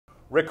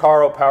Rick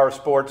Horrow, Power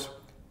Sports,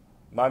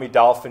 Miami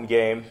Dolphin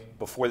game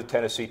before the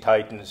Tennessee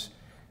Titans.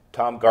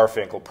 Tom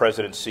Garfinkel,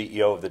 President,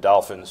 CEO of the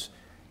Dolphins.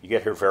 You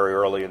get here very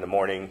early in the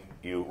morning.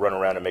 You run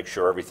around and make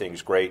sure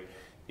everything's great.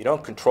 You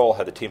don't control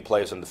how the team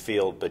plays on the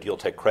field, but you'll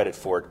take credit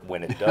for it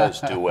when it does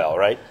do well,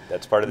 right?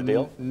 That's part of the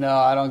deal? No,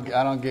 I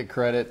don't get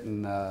credit,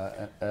 and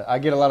I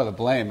get a lot of the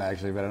blame,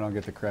 actually, but I don't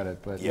get the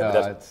credit. But yeah,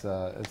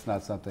 no, it's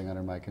not something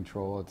under my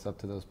control. It's up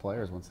to those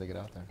players once they get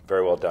out there.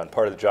 Very well done.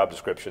 Part of the job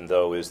description,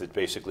 though, is that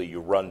basically you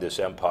run this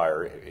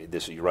empire,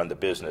 you run the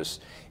business,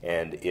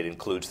 and it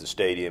includes the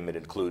stadium, it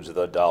includes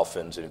the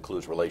Dolphins, it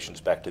includes relations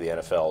back to the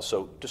NFL.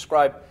 So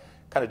describe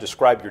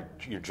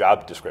your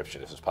job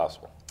description, if it's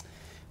possible.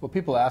 Well,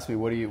 people ask me,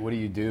 what do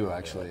you do,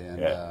 actually?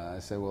 And I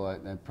say, well,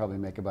 I probably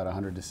make about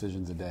 100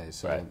 decisions a day.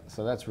 So, right.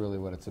 So that's really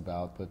what it's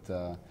about.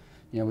 But,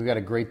 we've got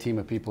a great team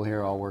of people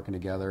here all working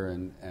together,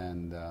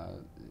 and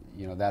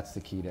that's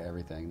the key to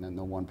everything.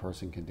 No one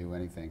person can do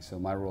anything. So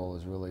my role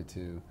is really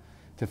to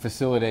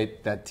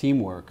facilitate that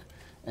teamwork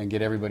and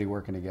get everybody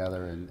working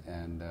together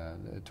and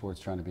towards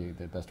trying to be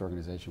the best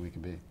organization we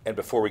can be. And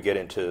before we get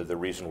into the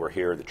reason we're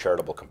here, the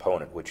charitable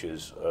component, which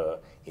is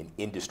an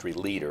industry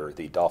leader,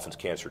 the Dolphins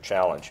Cancer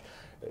Challenge,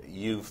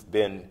 you've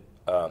been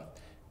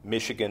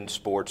Michigan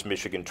sports,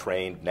 Michigan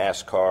trained,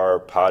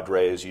 NASCAR,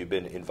 Padres. You've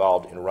been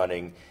involved in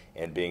running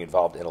and being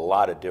involved in a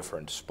lot of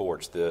different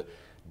sports. The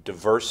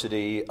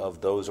diversity of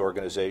those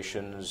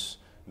organizations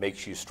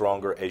makes you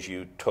stronger as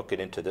you took it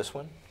into this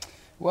one?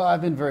 Well,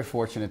 I've been very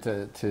fortunate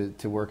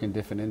to work in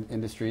different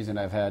industries, and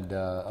I've had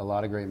a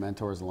lot of great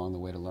mentors along the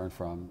way to learn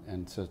from,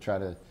 and so try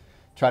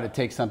to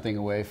take something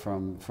away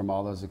from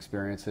all those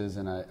experiences.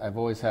 And I've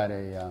always had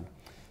a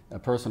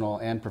personal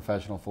and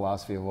professional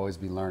philosophy of always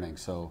be learning.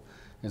 So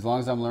as long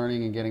as I'm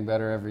learning and getting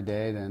better every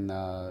day, then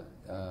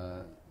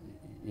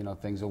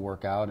things will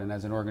work out. And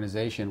as an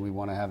organization, we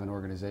want to have an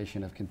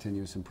organization of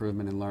continuous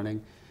improvement and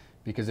learning,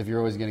 because if you're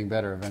always getting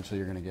better, eventually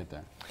you're going to get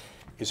there.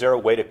 Is there a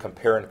way to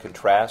compare and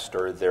contrast,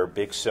 or are there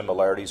big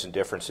similarities and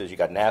differences? You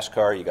got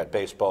NASCAR, you got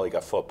baseball, you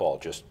got football,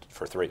 just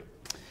for three.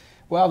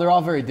 Well, they're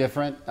all very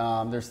different.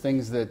 There's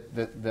things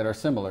that are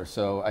similar.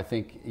 So I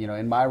think,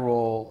 in my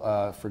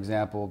role, for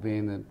example,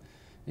 being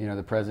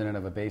the president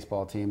of a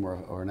baseball team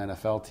or an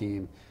NFL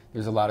team,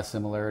 there's a lot of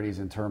similarities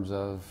in terms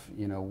of,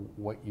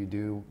 what you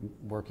do,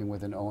 working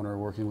with an owner,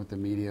 working with the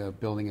media,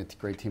 building a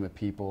great team of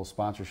people,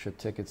 sponsorship,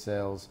 ticket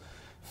sales,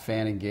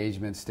 fan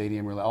engagement,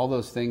 stadium, all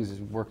those things,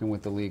 working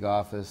with the league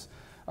office,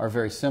 are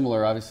very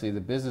similar. Obviously, the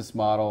business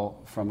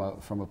model from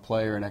a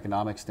player and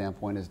economic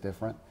standpoint is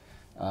different,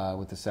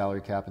 with the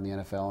salary cap in the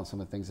NFL and some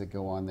of the things that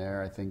go on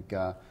there. I think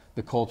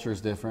the culture is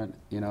different,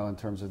 in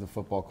terms of the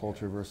football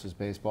culture versus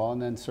baseball,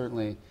 and then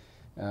certainly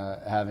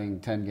having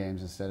 10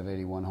 games instead of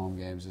 81 home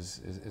games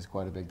is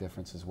quite a big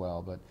difference as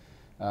well. But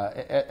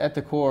at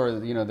the core,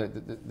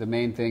 the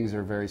main things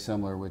are very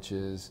similar, which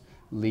is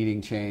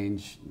leading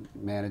change,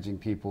 managing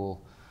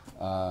people,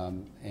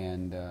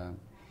 and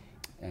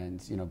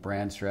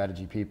brand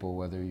strategy people.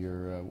 Whether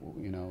you're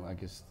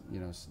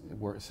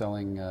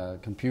selling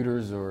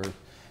computers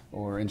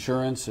or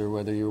insurance, or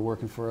whether you're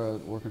working for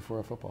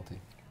a football team.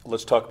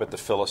 Let's talk about the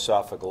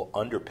philosophical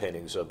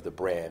underpinnings of the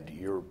brand.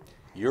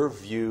 Your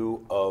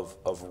view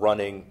of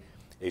running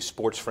a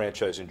sports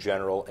franchise in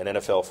general, an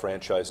NFL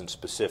franchise in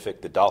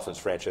specific, the Dolphins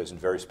franchise in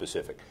very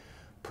specific,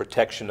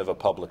 protection of a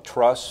public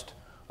trust,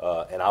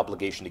 an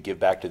obligation to give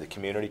back to the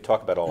community.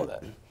 Talk about all of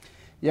that.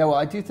 Yeah, well,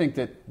 I do think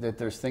that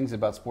there's things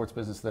about sports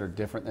business that are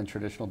different than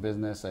traditional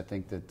business. I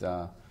think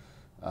that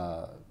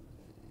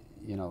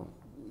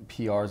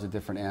PR is a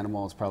different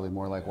animal. It's probably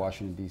more like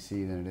Washington,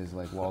 D.C. than it is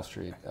like Wall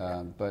Street.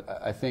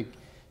 But I think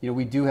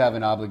we do have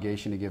an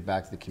obligation to give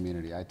back to the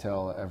community. I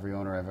tell every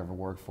owner I've ever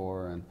worked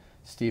for, and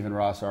Stephen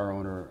Ross, our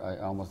owner, I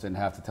almost didn't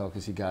have to tell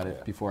because he got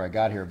it before I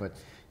got here, but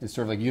it's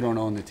sort of like, you don't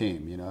own the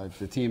team.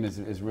 The team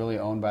is really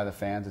owned by the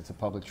fans. It's a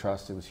public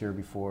trust. It was here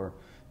before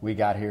we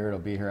got here. It'll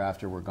be here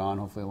after we're gone,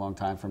 hopefully a long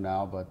time from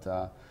now. But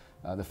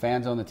the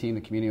fans own the team,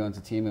 the community owns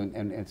the team,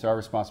 and it's our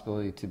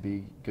responsibility to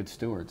be good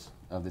stewards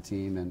of the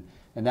team.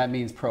 And that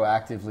means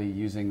proactively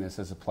using this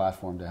as a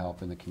platform to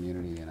help in the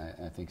community, and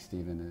I think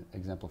Stephen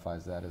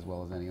exemplifies that as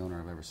well as any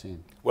owner I've ever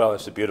seen. Well,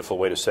 it's a beautiful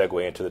way to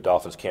segue into the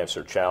Dolphins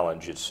Cancer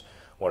Challenge. It's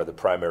one of the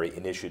primary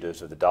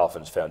initiatives of the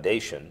Dolphins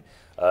Foundation.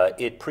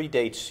 It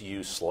predates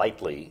you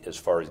slightly as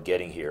far as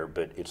getting here,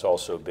 but it's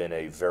also been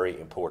a very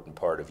important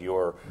part of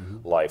your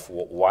life.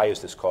 Why is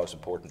this cause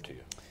important to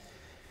you?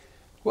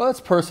 Well,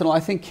 it's personal. I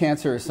think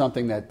cancer is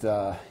something that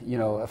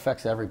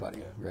affects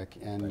everybody, Rick,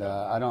 and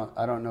I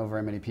don't know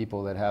very many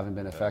people that haven't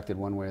been affected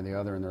one way or the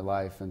other in their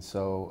life. And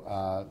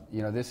so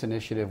this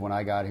initiative, when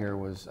I got here,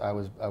 I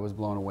was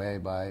blown away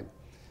by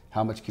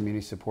how much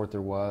community support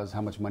there was,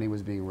 how much money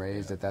was being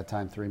raised. At that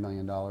time, $3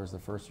 million the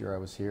first year I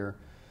was here.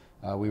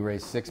 We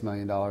raised $6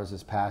 million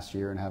this past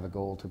year and have a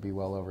goal to be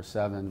well over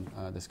 $7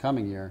 million this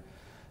coming year.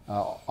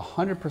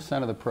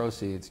 100% of the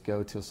proceeds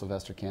go to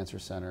Sylvester Cancer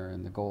Center,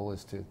 and the goal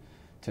is to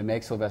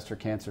make Sylvester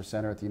Cancer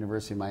Center at the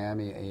University of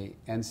Miami a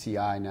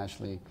NCI,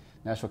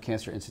 National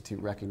Cancer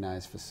Institute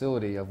recognized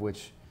facility, of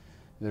which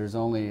There's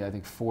only, I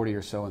think, 40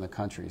 or so in the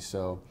country.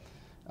 So,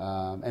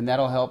 and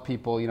that'll help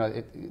people. You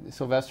know,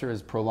 Sylvester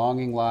is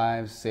prolonging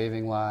lives,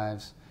 saving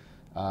lives,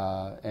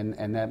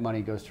 and that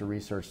money goes to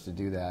research to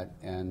do that.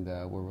 And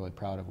we're really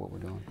proud of what we're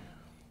doing.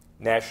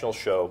 National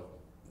show.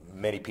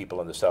 Many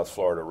people in the South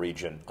Florida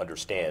region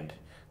understand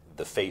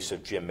the face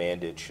of Jim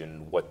Mandich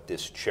and what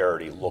this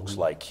charity looks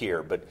like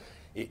here. But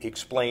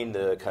explain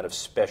the kind of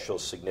special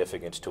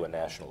significance to a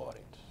national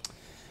audience.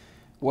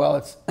 Well,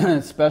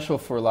 it's special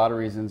for a lot of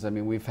reasons. I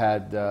mean, we've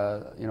had,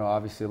 you know,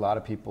 obviously a lot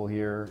of people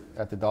here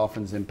at the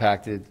Dolphins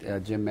impacted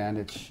Jim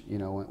Mandich, you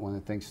know, when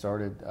the thing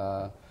started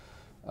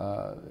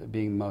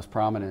being most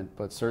prominent.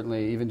 But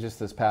certainly, even just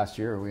this past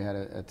year, we had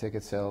a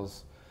ticket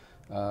sales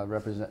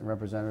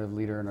representative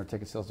leader in our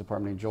ticket sales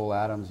department named Joel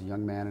Adams, a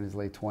young man in his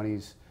late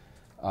 20s,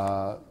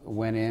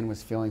 went in,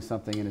 was feeling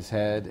something in his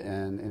head,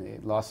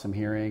 and lost some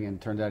hearing,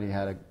 and turned out he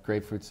had a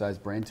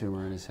grapefruit-sized brain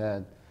tumor in his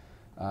head.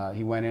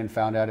 He went in,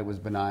 found out it was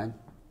benign.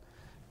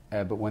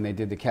 But when they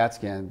did the CAT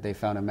scan, they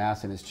found a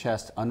mass in his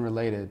chest,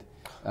 unrelated,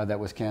 that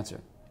was cancer.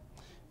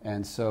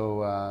 And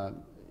so,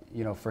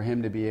 you know, for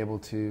him to be able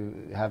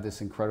to have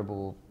this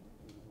incredible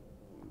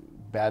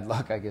bad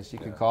luck, I guess you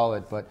could call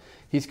it, but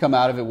he's come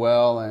out of it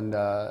well, and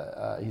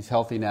he's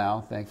healthy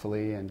now,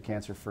 thankfully, and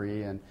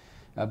cancer-free. And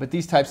but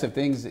these types of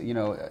things, you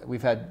know,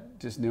 we've had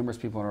just numerous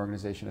people in our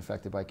organization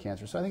affected by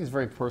cancer. So I think it's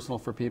very personal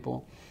for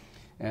people.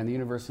 And the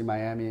University of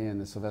Miami and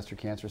the Sylvester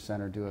Cancer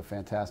Center do a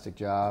fantastic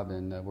job,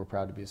 and we're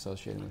proud to be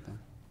associated with them.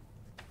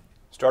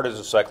 Started as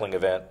a cycling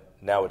event,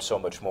 now it's so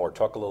much more.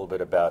 Talk a little bit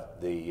about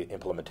the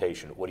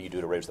implementation. What do you do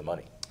to raise the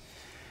money?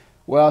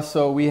 Well,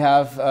 so we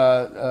have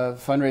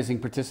fundraising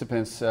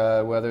participants,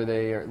 whether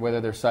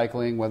they're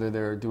cycling, whether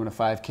they're doing a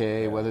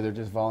 5K, whether they're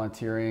just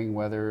volunteering,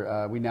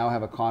 whether we now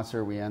have a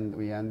concert. We end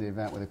the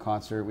event with a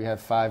concert. We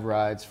have 5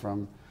 rides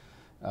from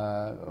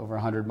over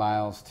 100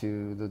 miles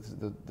to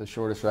the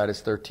shortest ride is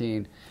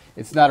 13.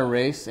 It's not a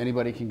race.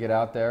 Anybody can get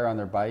out there on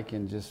their bike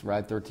and just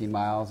ride 13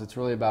 miles. It's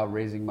really about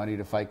raising money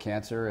to fight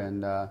cancer,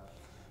 and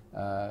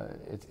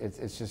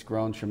it's just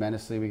grown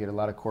tremendously. We get a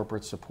lot of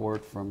corporate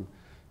support from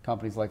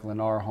companies like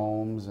Lennar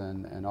Homes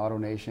and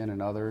AutoNation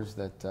and others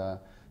that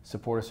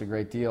support us a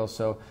great deal.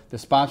 So the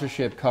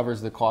sponsorship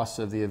covers the costs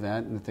of the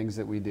event and the things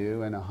that we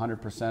do, and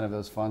 100% of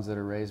those funds that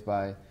are raised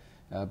by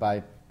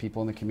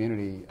people in the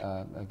community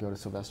go to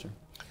Sylvester.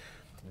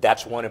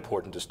 That's one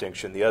important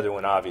distinction. The other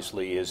one,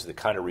 obviously, is the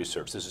kind of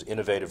research. This is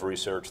innovative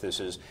research. This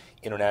is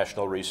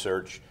international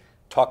research.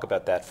 Talk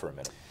about that for a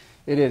minute.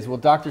 It is. Well,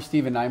 Dr.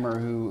 Stephen Neimer,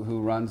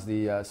 who runs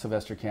the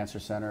Sylvester Cancer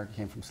Center,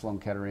 came from Sloan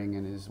Kettering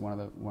and is one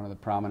of the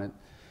prominent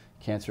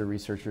cancer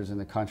researchers in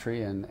the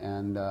country.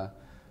 And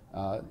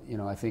you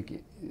know, I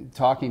think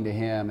talking to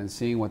him and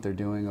seeing what they're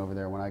doing over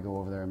there, when I go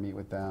over there and meet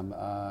with them,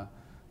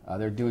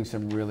 they're doing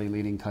some really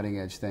leading,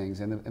 cutting-edge things,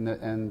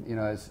 and you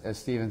know, as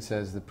Stephen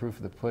says, the proof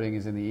of the pudding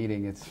is in the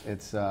eating.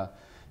 It's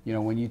you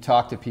know, when you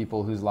talk to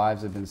people whose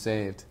lives have been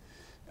saved,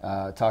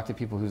 talk to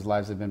people whose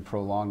lives have been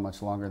prolonged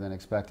much longer than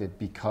expected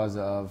because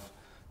of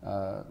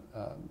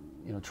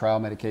you know, trial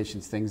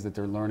medications, things that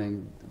they're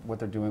learning, what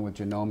they're doing with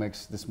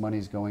genomics. This money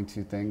is going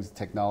to things,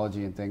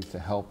 technology, and things to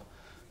help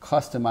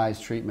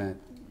customize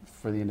treatment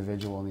for the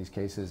individual in these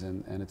cases,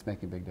 and it's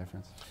making a big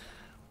difference.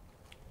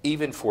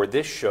 Even for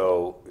this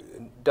show,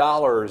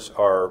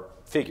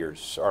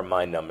 figures are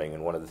mind-numbing,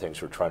 and one of the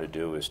things we're trying to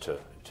do is to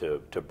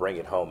bring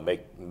it home,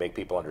 make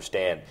people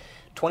understand.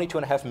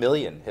 $22.5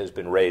 million has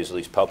been raised, at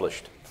least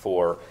published,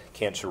 for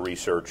cancer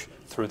research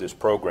through this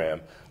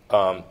program.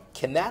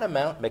 Can that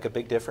amount make a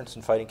big difference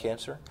in fighting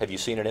cancer? Have you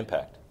seen an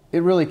impact?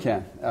 It really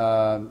can.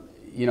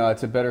 You know,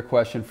 it's a better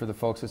question for the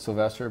folks at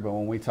Sylvester, but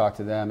when we talk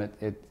to them,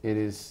 it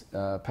is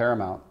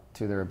paramount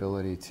to their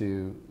ability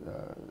to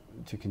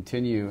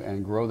continue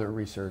and grow their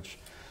research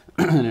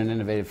in an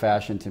innovative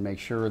fashion to make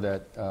sure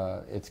that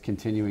it's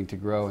continuing to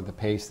grow at the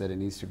pace that it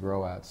needs to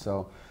grow at.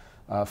 So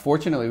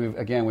fortunately,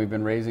 we've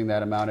been raising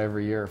that amount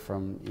every year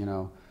from, you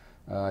know,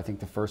 I think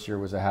the first year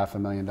was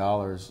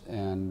 $500,000,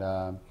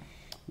 and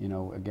you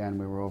know, again,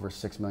 we were over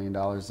 $6 million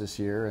this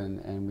year,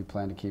 and we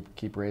plan to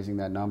keep raising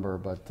that number.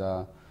 But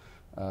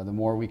the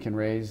more we can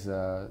raise,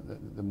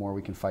 the more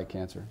we can fight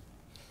cancer.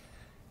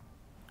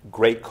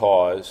 Great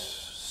cause.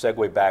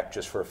 Segue back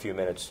just for a few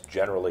minutes,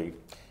 generally,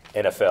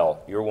 NFL.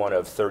 You're one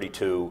of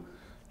 32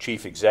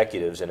 chief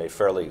executives in a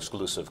fairly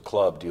exclusive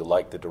club. Do you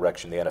like the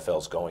direction the NFL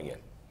is going in?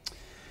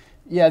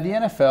 Yeah, the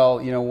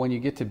NFL, you know, when you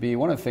get to be,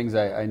 one of the things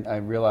I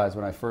realized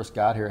when I first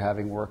got here,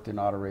 having worked in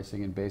auto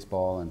racing and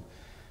baseball, and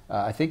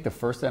I think the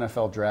first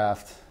NFL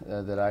draft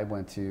that I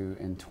went to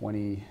in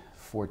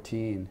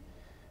 2014,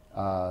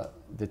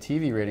 the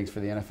TV ratings for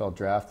the NFL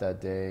draft that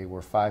day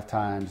were 5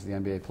 times the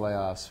NBA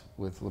playoffs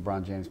with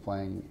LeBron James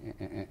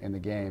playing in the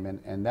game,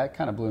 and that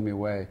kind of blew me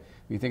away.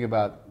 When you think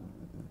about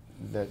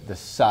the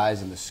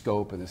size and the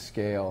scope and the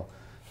scale,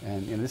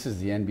 and this is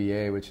the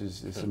NBA, which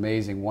is this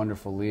amazing,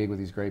 wonderful league with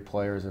these great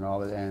players and all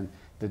that, and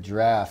the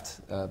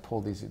draft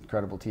pulled these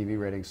incredible TV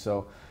ratings.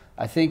 So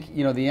I think,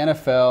 you know, the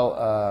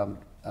NFL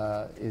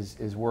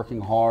is working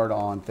hard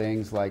on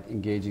things like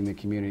engaging the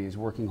community, is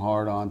working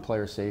hard on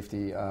player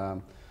safety,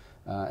 and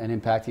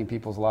impacting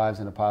people's lives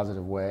in a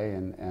positive way.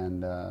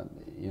 And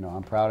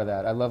I'm proud of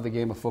that. I love the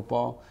game of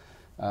football.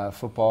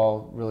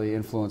 Football really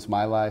influenced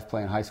my life.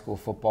 Playing high school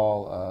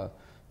football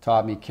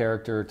taught me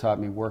character, taught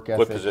me work ethic.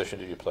 What position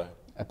did you play?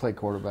 I played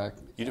quarterback.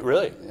 You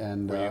really?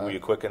 And were you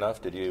quick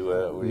enough? Did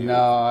you? No,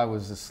 I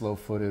was a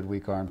slow-footed,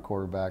 weak-armed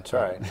quarterback. That's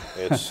right.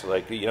 It's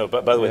like,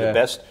 But by the way,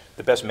 Yeah.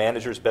 the best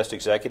managers, best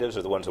executives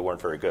are the ones that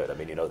weren't very good. I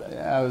mean, you know that.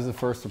 Yeah, I was the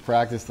first to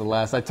practice, the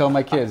last. I tell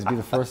my kids, be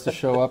the first to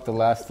show up, the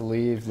last to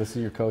leave. Listen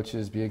to your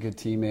coaches, be a good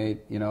teammate.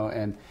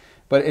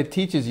 But it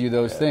teaches you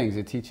those things.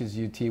 It teaches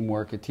you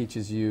teamwork. It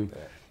teaches you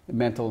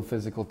mental and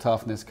physical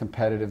toughness,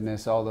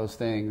 competitiveness, all those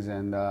things.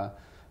 And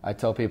I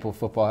tell people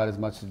football had as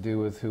much to do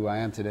with who I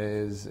am today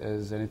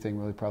as anything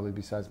really, probably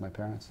besides my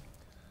parents.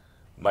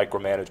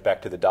 Micromanage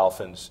back to the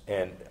Dolphins,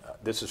 and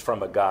this is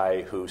from a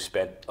guy who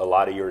spent a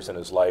lot of years in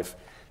his life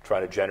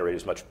trying to generate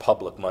as much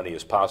public money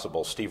as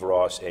possible. Steve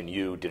Ross and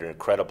you did an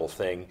incredible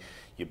thing.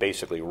 You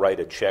basically write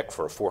a check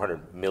for a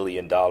 $400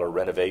 million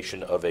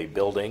renovation of a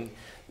building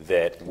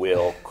that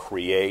will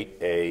create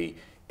a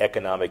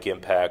economic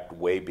impact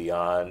way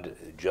beyond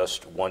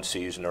just one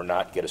season or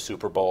not get a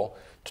Super Bowl.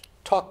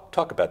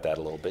 Talk about that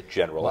a little bit,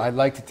 generally. Well, I'd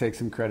like to take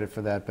some credit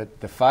for that, but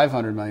the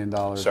 $500 million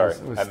Sorry,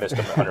 I missed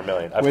 $100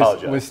 million. I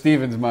apologize. Was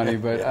Steven's money,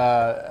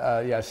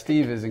 but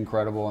Steve is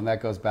incredible, and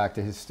that goes back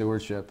to his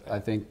stewardship. I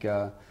think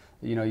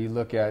you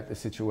look at the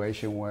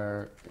situation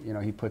where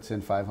he puts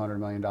in $500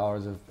 million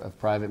of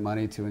private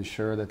money to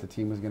ensure that the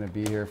team was going to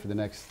be here for the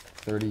next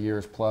 30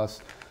 years plus,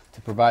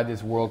 to provide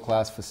this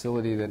world-class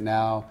facility that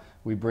now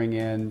we bring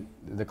in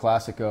the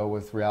Clasico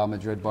with Real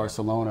Madrid,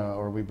 Barcelona,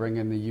 or we bring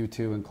in the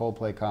U2 and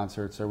Coldplay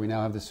concerts, or we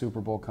now have the Super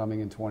Bowl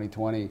coming in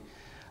 2020.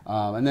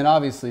 And then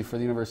obviously for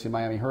the University of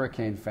Miami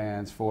Hurricane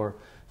fans, for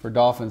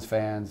Dolphins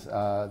fans,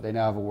 they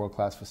now have a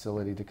world-class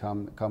facility to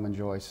come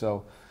enjoy.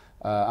 So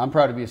I'm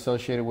proud to be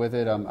associated with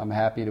it. I'm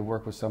happy to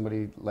work with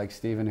somebody like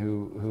Steven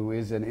who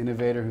is an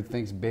innovator, who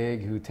thinks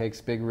big, who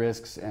takes big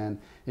risks, and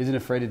isn't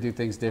afraid to do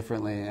things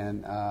differently.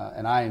 And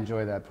I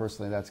enjoy that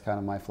personally. That's kind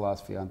of my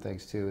philosophy on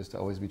things too, is to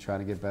always be trying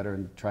to get better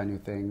and try new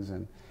things.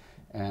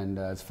 And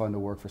it's fun to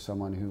work for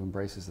someone who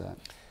embraces that.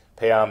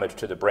 Pay homage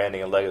to the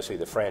branding and legacy of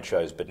the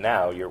franchise, but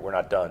now we're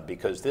not done,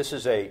 because this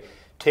is a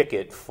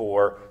ticket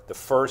for the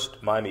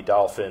first Miami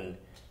Dolphin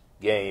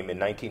game in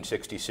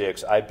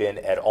 1966. I've been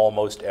at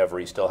almost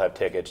every, still have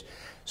tickets.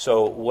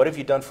 So what have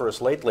you done for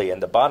us lately?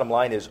 And the bottom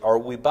line is, are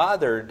you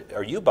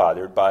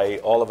bothered by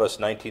all of us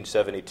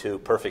 1972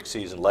 perfect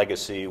season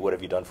legacy? What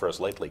have you done for us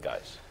lately,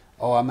 guys?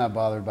 Oh, I'm not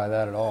bothered by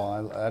that at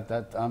all.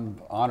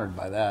 I'm honored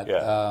by that.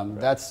 Yeah, right.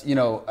 That's,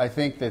 I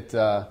think that,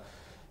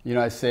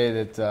 I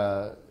say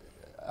that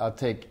I'll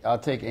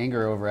take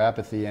anger over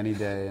apathy any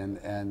day, and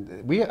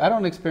I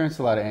don't experience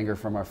a lot of anger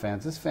from our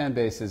fans. This fan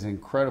base is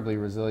incredibly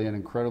resilient,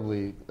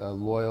 incredibly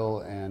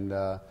loyal, and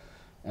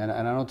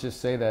I don't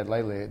just say that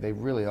lightly. They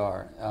really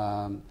are,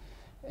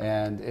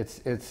 and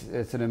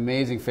it's an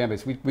amazing fan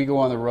base. We go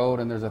on the road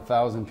and there's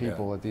 1,000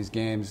 people at these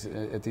games,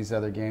 at these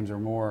other games or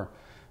more,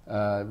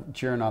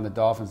 cheering on the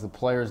Dolphins. The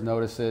players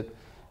notice it,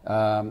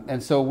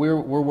 and so we're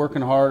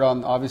working hard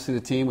on obviously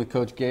the team with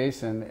Coach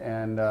Gase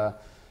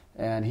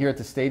and here at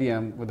the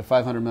stadium with the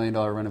 $500 million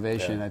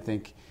renovation. I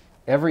think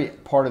every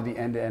part of the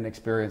end-to-end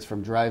experience,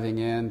 from driving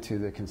in to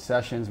the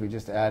concessions, we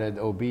just added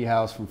OB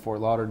House from Fort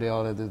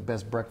Lauderdale to the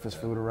best breakfast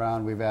food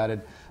around. We've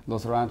added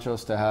Los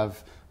Ranchos to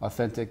have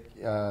authentic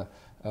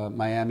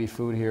Miami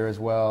food here as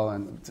well.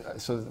 And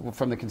so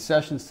from the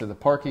concessions to the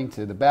parking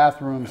to the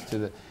bathrooms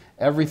to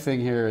everything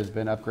here has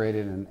been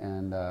upgraded,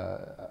 and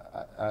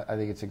I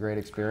think it's a great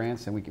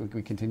experience, and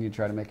we continue to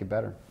try to make it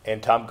better.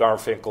 And Tom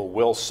Garfinkel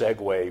will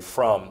segue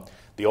from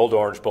the old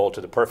Orange Bowl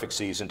to the perfect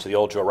season to the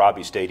old Joe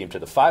Robbie Stadium to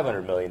the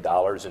 $500 million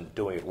and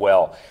doing it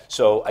well.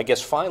 So I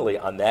guess finally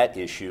on that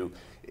issue,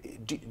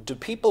 do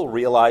people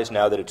realize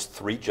now that it's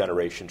 3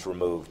 generations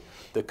removed,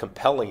 the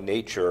compelling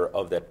nature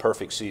of that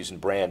perfect season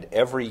brand?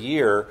 Every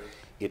year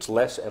it's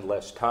less and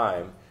less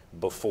time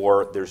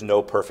before there's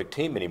no perfect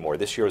team anymore.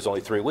 This year is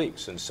only 3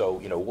 weeks. And so,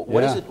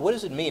 what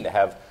does it mean to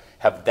have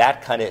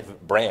that kind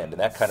of brand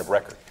and that kind of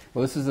record?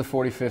 Well, this is the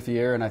 45th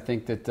year, and I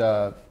think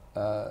that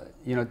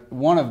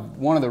one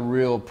of the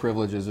real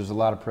privileges, there's a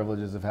lot of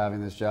privileges of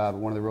having this job,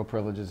 but one of the real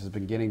privileges has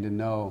been getting to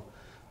know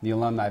the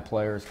alumni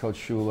players, Coach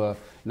Shula,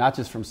 not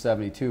just from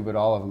 72, but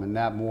all of them. And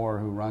Nat Moore,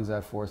 who runs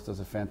that for us, does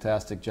a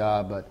fantastic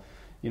job. But,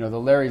 we had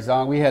Larry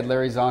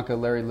Zonka,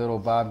 Larry Little,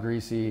 Bob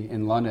Greasy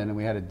in London, and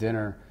we had a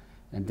dinner.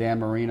 And Dan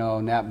Marino,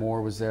 Nat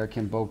Moore was there,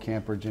 Kim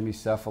Beaucamper, Jimmy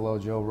Cefalo,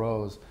 Joe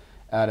Rose,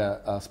 at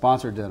a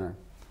sponsor dinner.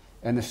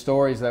 And the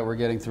stories that were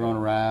getting thrown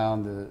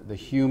around, the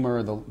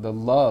humor, the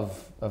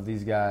love of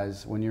these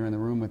guys when you're in the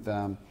room with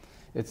them,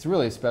 it's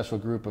really a special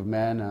group of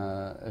men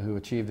who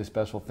achieved a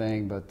special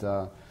thing.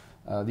 But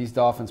these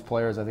Dolphins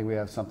players, I think we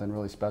have something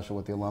really special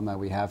with the alumni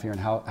we have here, and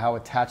how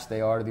attached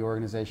they are to the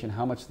organization,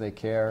 how much they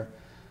care,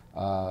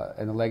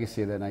 and the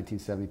legacy of that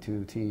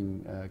 1972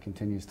 team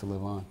continues to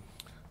live on.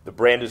 The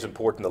brand is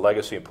important, the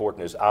legacy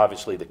important, is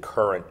obviously the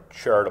current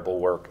charitable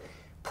work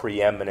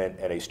preeminent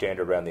and a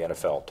standard around the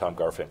NFL. Tom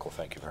Garfinkel,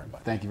 thank you very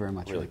much. Thank you very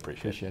much. Really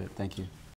appreciate it. Thank you.